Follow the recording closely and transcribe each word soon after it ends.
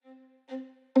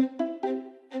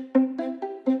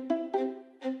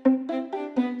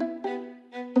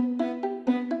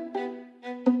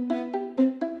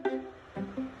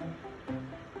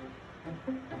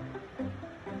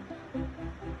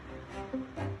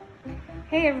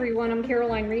Hey everyone, I'm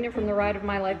Caroline Rena from the Ride of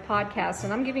My Life podcast,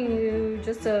 and I'm giving you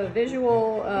just a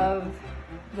visual of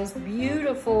this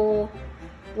beautiful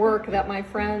work that my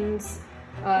friends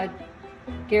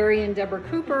Gary and Debra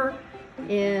Cooper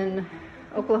in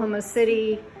Oklahoma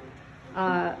City,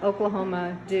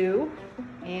 Oklahoma do.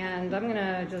 And I'm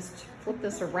gonna just flip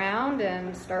this around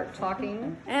and start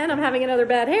talking. And I'm having another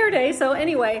bad hair day, so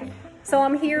anyway. So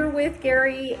I'm here with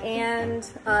Gary and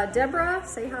Debra.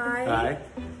 Say hi. Hi.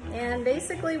 And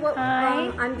basically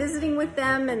I'm visiting with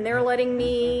them, and they're allowing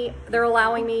me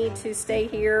to stay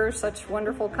here. Such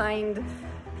wonderful, kind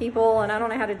people. And I don't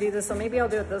know how to do this, so maybe I'll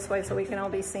do it this way so we can all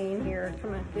be seen here.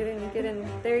 Come on, get in.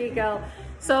 There you go.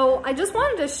 So I just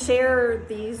wanted to share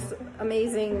these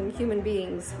amazing human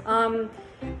beings. I'm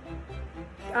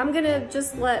gonna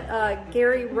just let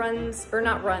Gary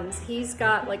he's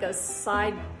got like a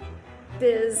side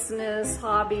business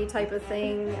hobby type of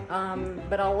thing,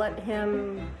 but I'll let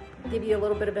him give you a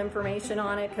little bit of information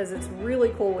on it because it's really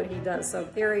cool what he does. So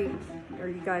Gary, are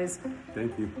you guys?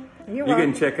 Thank you. You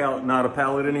can check out Not a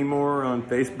Pallet Anymore on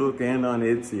Facebook and on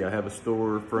Etsy. I have a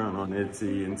storefront on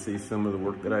Etsy and see some of the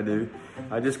work that I do.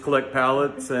 I just collect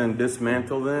pallets and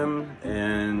dismantle them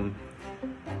and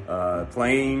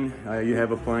plane. You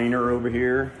have a planer over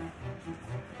here.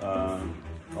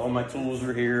 All my tools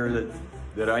are here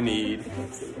that I need.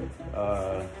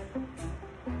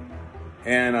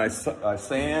 And I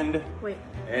sand. Wait.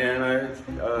 And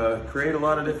I create a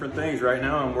lot of different things. Right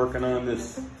now I'm working on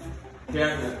this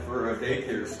cabinet for a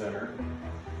daycare center.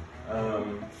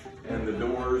 And the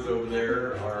doors over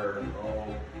there are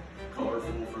all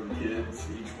colorful for the kids.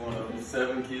 Each one of them,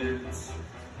 7 kids.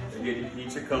 They get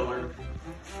each a color.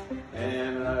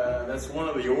 And that's one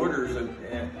of the orders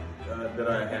that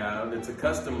I have. It's a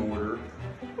custom order.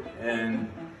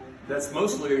 And that's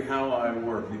mostly how I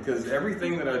work, because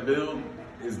everything that I build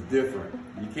is different.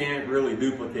 You can't really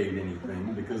duplicate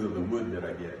anything because of the wood that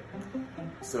I get.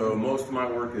 So most of my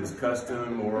work is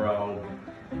custom, or I'll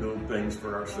build things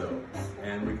for ourselves.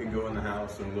 And we can go in the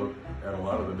house and look at a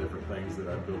lot of the different things that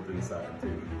I built inside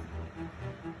too.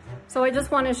 So I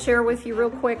just want to share with you real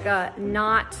quick,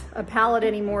 Not a Pallet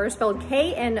Anymore, spelled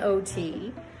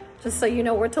K-N-O-T, just so you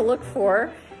know what to look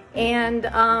for. And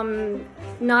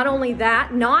not only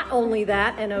that,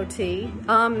 N-O-T,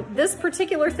 this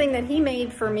particular thing that he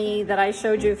made for me that I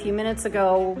showed you a few minutes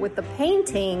ago with the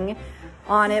painting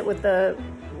on it with the,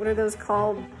 what are those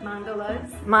called?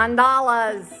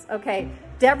 Mandalas. Okay.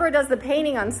 Debra does the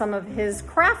painting on some of his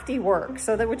crafty work,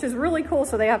 which is really cool.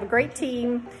 So they have a great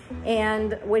team.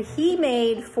 And what they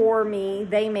made for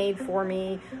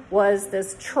me, was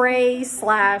this tray /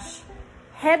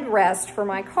 headrest for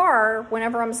my car.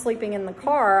 Whenever I'm sleeping in the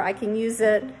car, I can use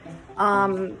it,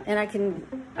 and I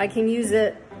can use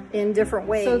it in different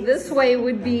ways. So this way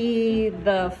would be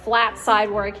the flat side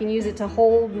where I can use it to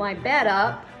hold my bed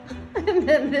up, and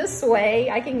then this way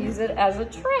I can use it as a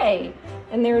tray.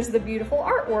 And there's the beautiful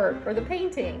artwork or the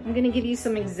painting. I'm gonna give you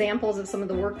some examples of some of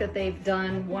the work that they've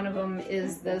done. One of them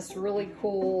is this really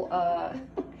cool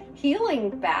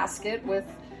healing basket with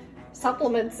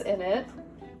supplements in it.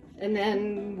 And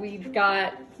then we've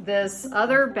got this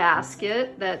other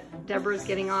basket that Debra's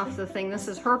getting off the thing. This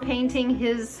is her painting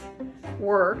his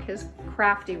work, his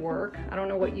crafty work. I don't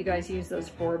know what you guys use those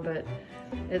for, but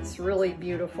it's really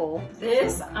beautiful.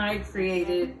 This I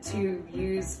created to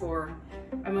use for,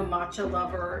 I'm a matcha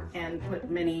lover and put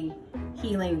many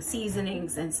healing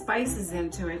seasonings and spices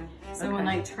into it. So when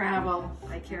I travel,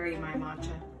 I carry my matcha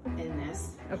in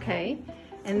this. Okay.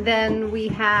 And then we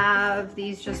have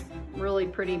these just really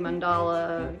pretty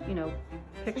mandala,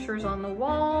 pictures on the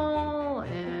wall,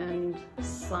 and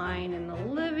sign in the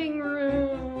living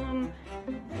room.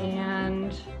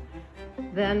 And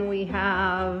then we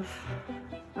have,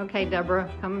 okay, Debra,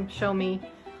 come show me.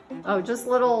 Oh, just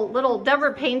little,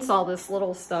 Debra paints all this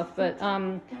little stuff, but,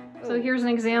 so here's an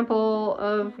example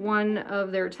of one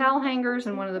of their towel hangers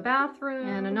in one of the bathrooms,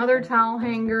 and another towel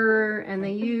hanger, and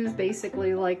they use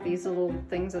basically like these little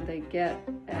things that they get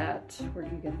at, where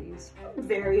do you get these?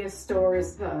 Various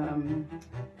stores.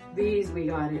 These we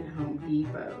got at Home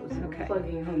Depot. So okay.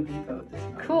 Plugging Home Depot this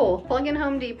month. Cool, plug in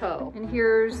Home Depot. And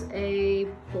here's a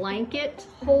blanket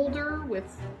holder with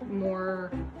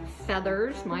more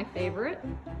feathers, my favorite.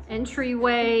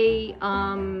 Entryway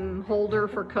holder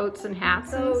for coats and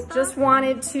hats. So just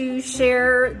wanted to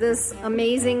share this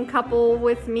amazing couple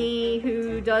with me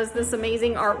who does this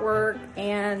amazing artwork,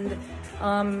 and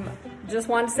just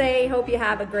want to say, hope you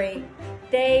have a great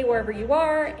day wherever you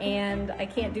are. And I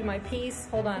can't do my piece.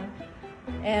 Hold on.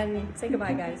 And say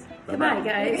goodbye, guys. Goodbye,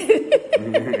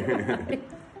 guys.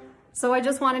 So I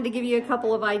just wanted to give you a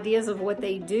couple of ideas of what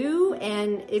they do,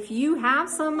 and if you have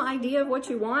some idea of what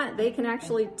you want, they can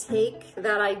actually take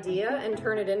that idea and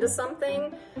turn it into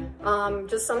something,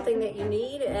 just something that you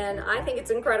need, and I think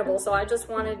it's incredible. So I just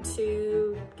wanted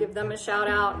to give them a shout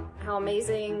out, how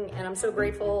amazing, and I'm so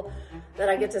grateful that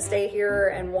I get to stay here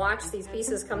and watch these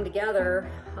pieces come together.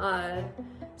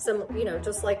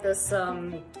 Just like this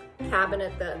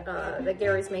cabinet that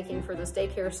Gary's making for this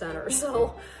daycare center.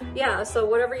 So yeah, so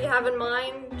whatever you have in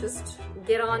mind, just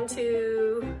get on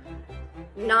to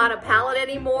not a pallet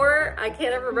anymore. I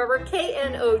can't ever remember,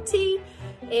 KNOT,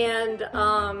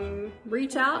 and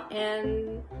reach out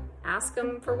and ask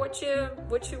them for what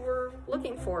you were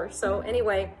looking for. So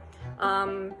anyway,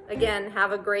 again,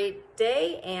 have a great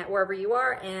day and wherever you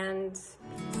are, and